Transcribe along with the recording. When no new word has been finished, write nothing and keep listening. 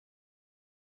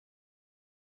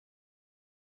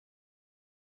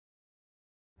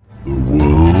The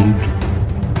world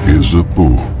is a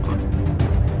book,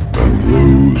 and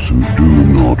those who do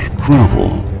not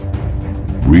travel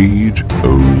read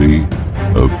only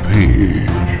a page.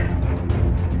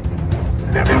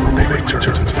 Never will they turn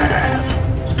to path.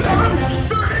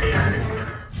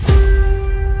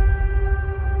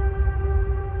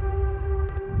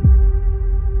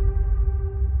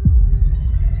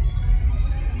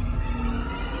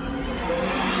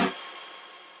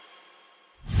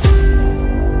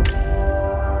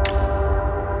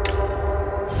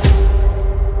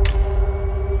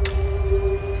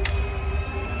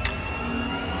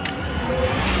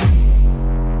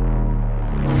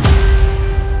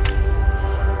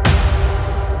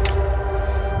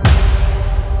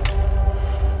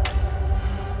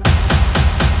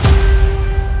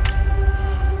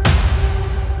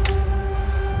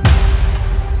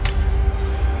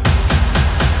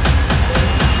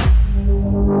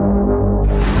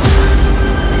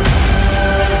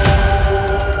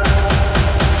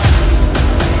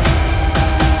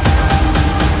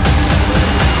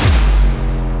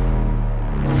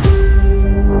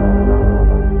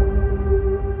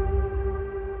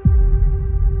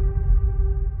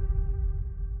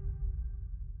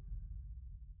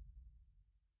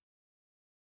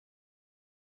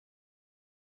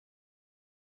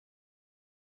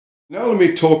 Now let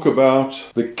me talk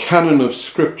about the canon of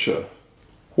Scripture.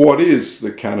 What is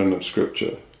the canon of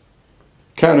Scripture?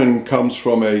 Canon comes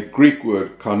from a Greek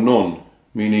word, kanon,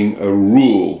 meaning a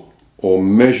rule or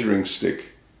measuring stick.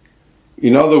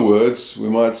 In other words, we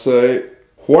might say,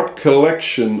 what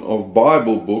collection of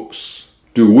Bible books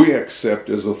do we accept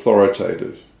as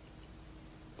authoritative?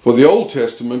 For the Old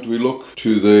Testament, we look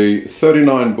to the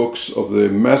 39 books of the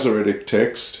Masoretic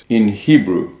text in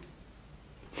Hebrew.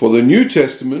 For the New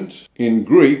Testament, in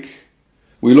Greek,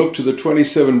 we look to the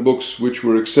 27 books which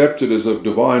were accepted as of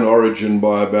divine origin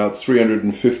by about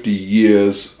 350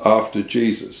 years after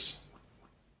Jesus.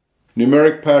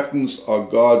 Numeric patterns are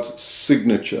God's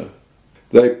signature.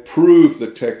 They prove the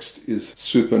text is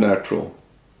supernatural.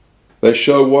 They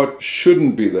show what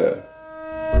shouldn't be there.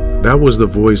 That was the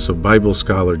voice of Bible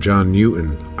scholar John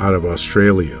Newton out of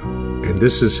Australia, and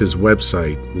this is his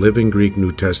website, Living Greek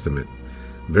New Testament,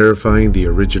 verifying the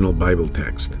original Bible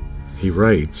text. He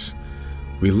writes,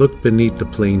 "We look beneath the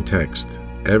plain text.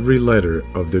 Every letter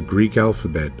of the Greek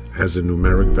alphabet has a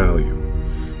numeric value.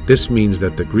 This means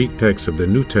that the Greek text of the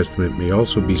New Testament may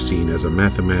also be seen as a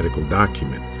mathematical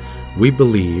document. We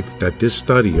believe that this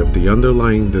study of the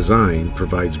underlying design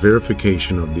provides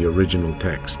verification of the original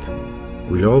text."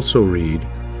 We also read,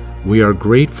 "We are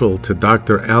grateful to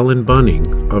Dr. Alan Bunning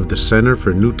of the Center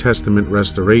for New Testament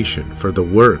Restoration for the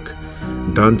work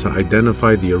done to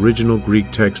identify the original Greek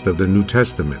text of the New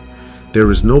Testament. There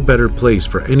is no better place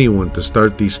for anyone to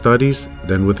start these studies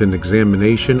than with an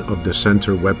examination of the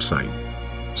center website."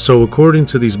 So according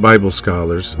to these Bible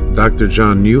scholars, Dr.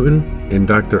 John Newton and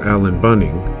Dr. Alan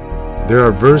Bunning, there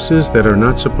are verses that are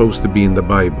not supposed to be in the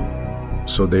Bible,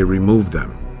 so they remove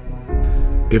them.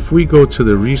 If we go to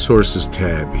the Resources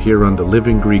tab here on the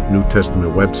Living Greek New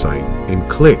Testament website and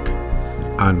click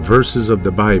on Verses of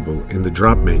the Bible in the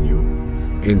drop menu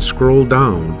and scroll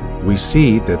down, we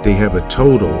see that they have a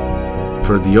total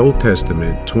for the Old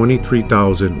Testament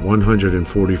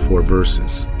 23,144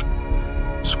 verses.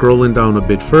 Scrolling down a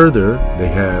bit further, they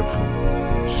have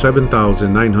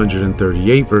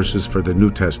 7,938 verses for the New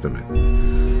Testament,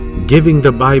 giving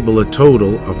the Bible a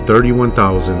total of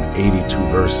 31,082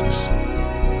 verses.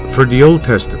 For the Old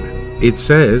Testament, it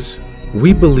says,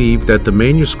 "We believe that the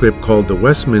manuscript called the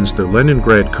Westminster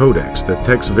Leningrad Codex, the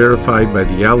text verified by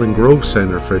the Allen Grove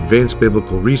Center for Advanced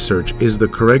Biblical Research, is the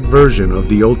correct version of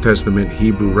the Old Testament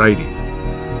Hebrew writing.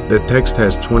 The text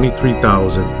has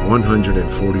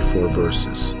 23,144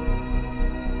 verses."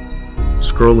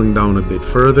 Scrolling down a bit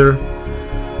further,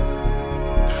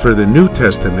 for the New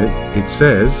Testament, it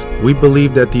says, "We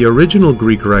believe that the original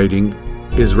Greek writing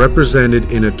is represented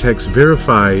in a text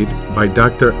verified by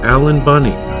Dr. Alan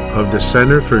Bunning of the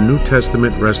Center for New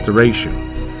Testament Restoration.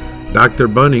 Dr.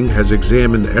 Bunning has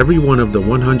examined every one of the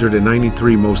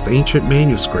 193 most ancient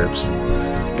manuscripts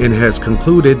and has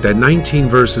concluded that 19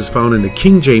 verses found in the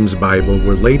King James Bible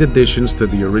were late additions to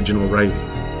the original writing."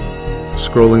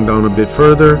 Scrolling down a bit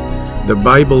further, the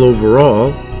Bible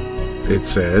overall, it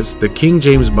says, the King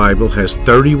James Bible has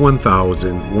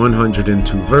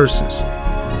 31,102 verses.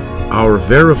 Our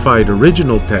verified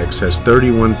original text has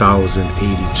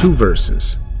 31,082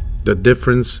 verses. The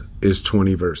difference is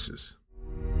 20 verses.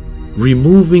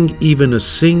 Removing even a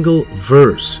single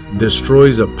verse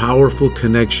destroys a powerful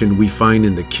connection we find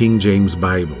in the King James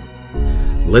Bible.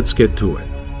 Let's get to it.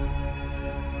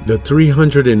 The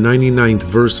 399th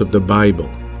verse of the Bible,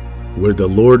 where the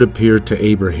Lord appeared to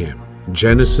Abraham.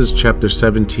 Genesis chapter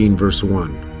 17 verse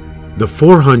 1. The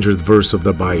 400th verse of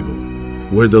the Bible,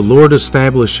 where the Lord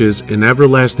establishes an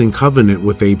everlasting covenant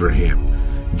with Abraham.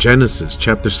 Genesis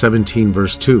chapter 17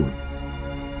 verse 2.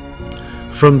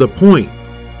 From the point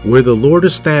where the Lord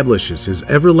establishes his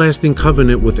everlasting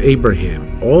covenant with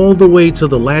Abraham all the way to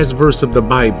the last verse of the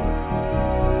Bible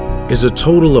is a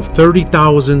total of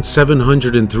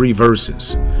 30,703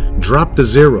 verses. Drop the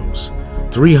zeros.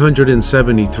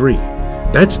 373.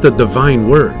 That's the divine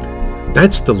word.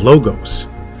 That's the Logos.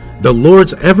 The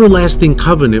Lord's everlasting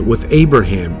covenant with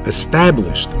Abraham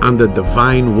established on the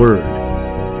divine word.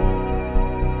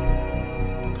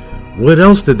 What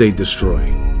else did they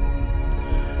destroy?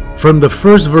 From the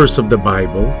first verse of the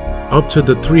Bible up to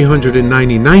the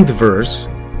 399th verse,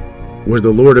 where the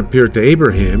Lord appeared to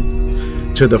Abraham,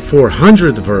 to the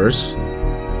 400th verse,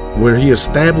 where he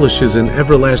establishes an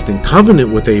everlasting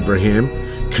covenant with Abraham,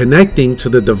 connecting to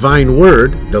the divine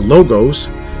word, the Logos,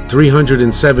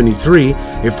 373.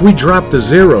 If we drop the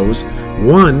zeros,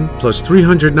 1 plus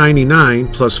 399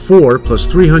 plus 4 plus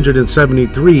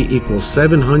 373 equals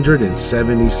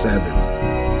 777.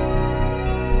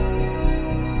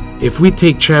 If we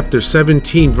take chapter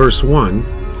 17 verse 1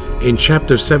 and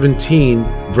chapter 17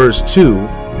 verse 2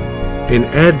 and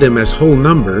add them as whole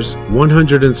numbers,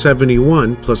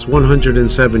 171 plus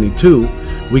 172,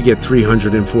 we get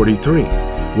 343,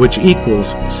 which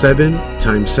equals 7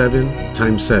 times 7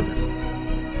 times 7.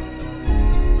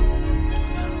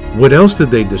 What else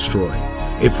did they destroy?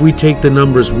 If we take the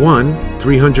numbers 1,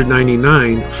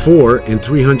 399, 4, and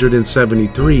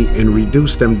 373 and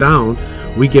reduce them down,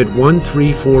 we get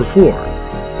 1344.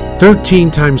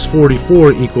 13 times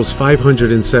 44 equals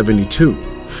 572.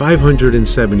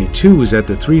 572 is at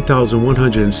the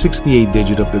 3168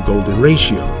 digit of the golden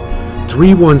ratio.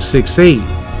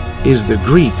 3168 is the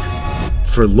Greek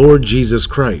for Lord Jesus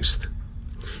Christ.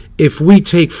 If we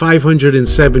take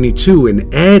 572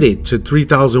 and add it to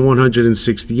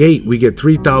 3168, we get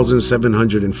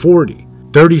 3740.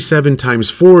 37 times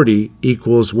 40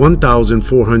 equals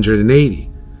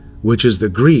 1480, which is the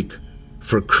Greek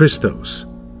for Christos,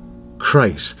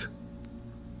 Christ.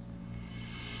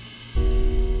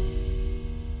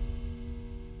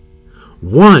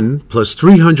 One plus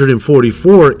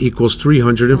 344 equals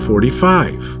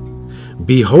 345.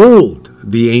 Behold,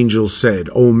 the angel said,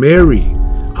 O Mary,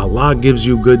 Allah gives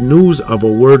you good news of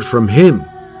a word from Him.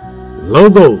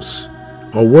 Logos,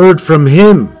 a word from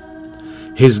Him.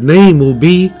 His name will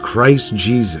be Christ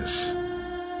Jesus.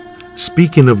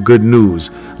 Speaking of good news,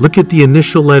 look at the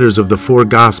initial letters of the four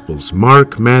Gospels,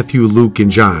 Mark, Matthew, Luke, and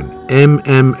John.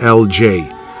 MMLJ,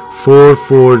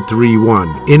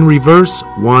 4431. In reverse,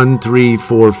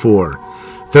 1344.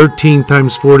 13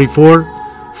 times 44,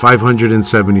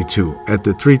 572 at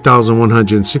the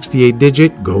 3168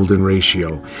 digit golden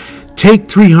ratio. Take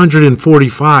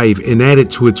 345 and add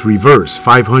it to its reverse,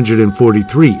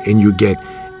 543, and you get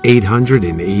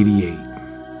 888.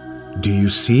 Do you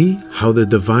see how the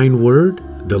divine word,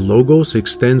 the Logos,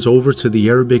 extends over to the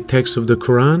Arabic text of the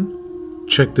Quran?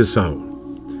 Check this out.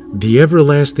 The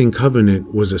everlasting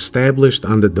covenant was established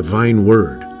on the divine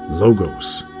word,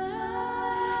 Logos.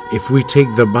 If we take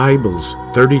the Bible's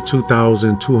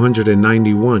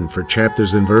 32,291 for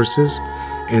chapters and verses,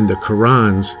 and the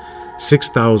Quran's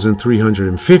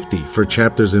 6,350 for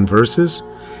chapters and verses,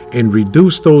 and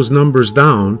reduce those numbers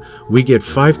down, we get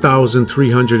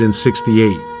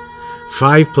 5,368.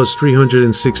 5 plus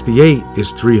 368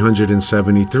 is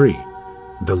 373,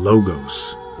 the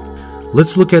Logos.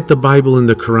 Let's look at the Bible and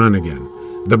the Quran again.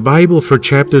 The Bible for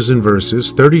chapters and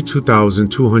verses,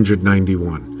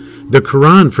 32,291. The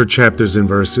Quran for chapters and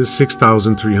verses,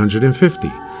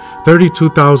 6,350.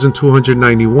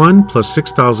 32,291 plus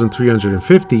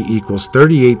 6,350 equals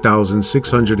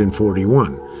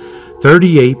 38,641.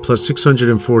 38 plus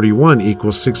 641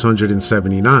 equals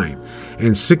 679.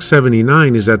 And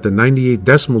 679 is at the 98th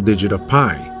decimal digit of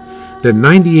pi. The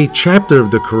 98th chapter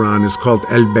of the Quran is called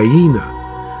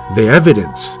Al-Bayina, the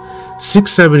evidence.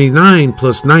 679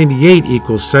 plus 98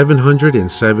 equals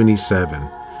 777.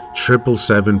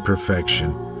 777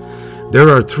 perfection. There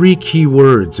are three key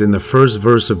words in the first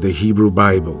verse of the Hebrew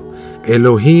Bible.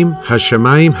 Elohim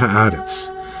Hashemayim Haaretz,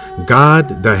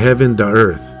 God, the heaven, the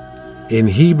earth. In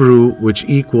Hebrew, which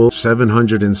equals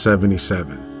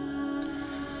 777.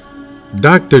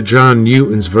 Dr. John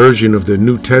Newton's version of the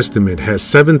New Testament has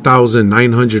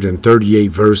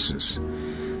 7,938 verses.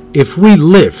 If we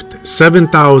lift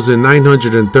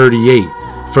 7,938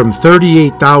 from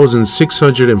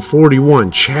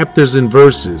 38,641 chapters and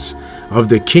verses of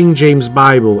the King James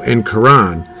Bible and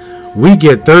Quran, we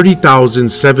get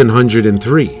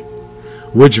 30,703,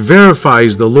 which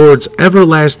verifies the Lord's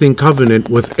everlasting covenant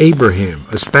with Abraham,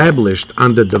 established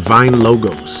on the divine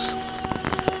logos.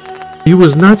 He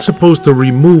was not supposed to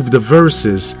remove the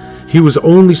verses, he was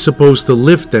only supposed to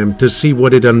lift them to see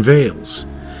what it unveils.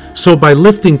 So by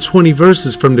lifting 20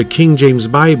 verses from the King James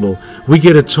Bible, we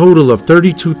get a total of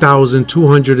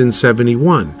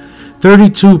 32,271.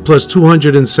 32 plus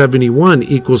 271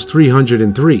 equals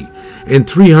 303, and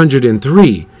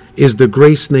 303 is the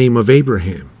grace name of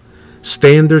Abraham.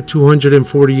 Standard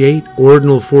 248,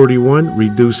 ordinal 41,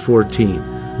 reduce 14,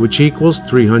 which equals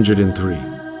 303.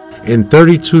 And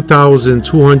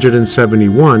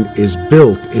 32,271 is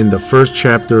built in the first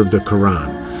chapter of the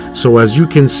Quran. So as you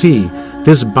can see,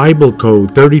 this Bible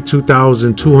code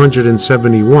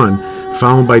 32,271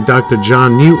 found by Dr.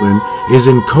 John Newton is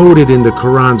encoded in the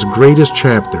Quran's greatest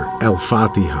chapter,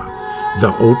 Al-Fatiha,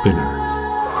 the opener.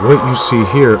 What you see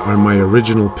here are my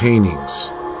original paintings,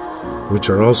 which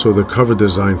are also the cover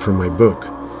design for my book.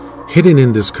 Hidden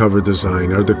in this cover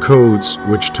design are the codes,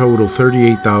 which total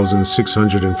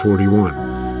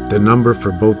 38,641, the number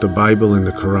for both the Bible and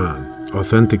the Quran,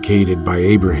 authenticated by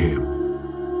Abraham.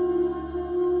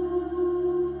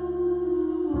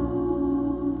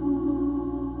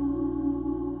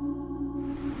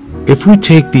 If we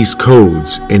take these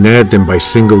codes and add them by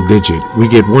single digit, we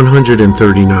get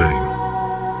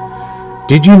 139.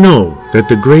 Did you know that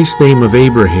the grace name of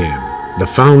Abraham, the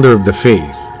founder of the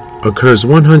faith, occurs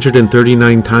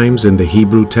 139 times in the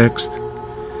Hebrew text?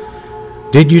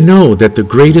 Did you know that the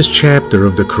greatest chapter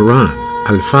of the Quran,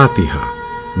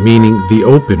 Al-Fatiha, meaning the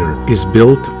opener, is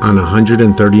built on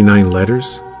 139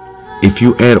 letters? If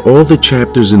you add all the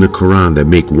chapters in the Quran that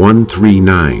make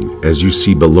 139, as you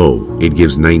see below, it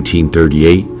gives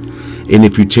 1938. And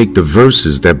if you take the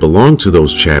verses that belong to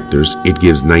those chapters, it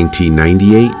gives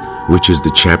 1998, which is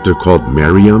the chapter called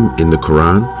Maryam in the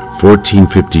Quran.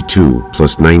 1452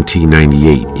 plus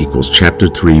 1998 equals chapter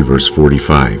 3 verse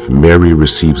 45. Mary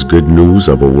receives good news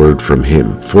of a word from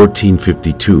him.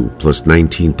 1452 plus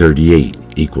 1938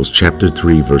 equals chapter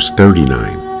 3 verse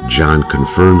 39. John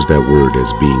confirms that word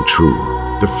as being true.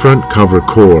 The front cover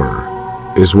core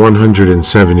is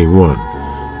 171.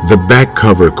 The back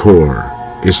cover core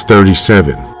is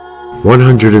 37.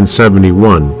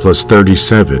 171 plus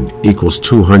 37 equals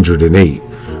 208,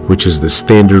 which is the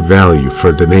standard value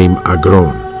for the name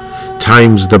Agron,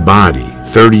 times the body,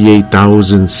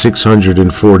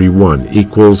 38,641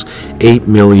 equals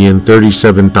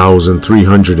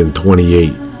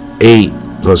 8,037,328. 8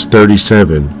 plus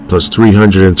 37 plus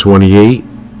 328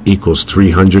 equals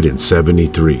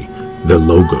 373, the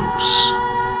logos.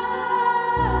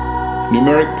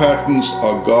 Numeric patterns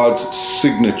are God's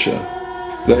signature.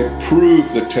 They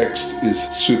prove the text is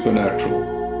supernatural.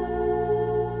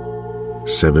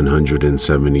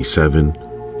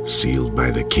 777, sealed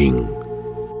by the King.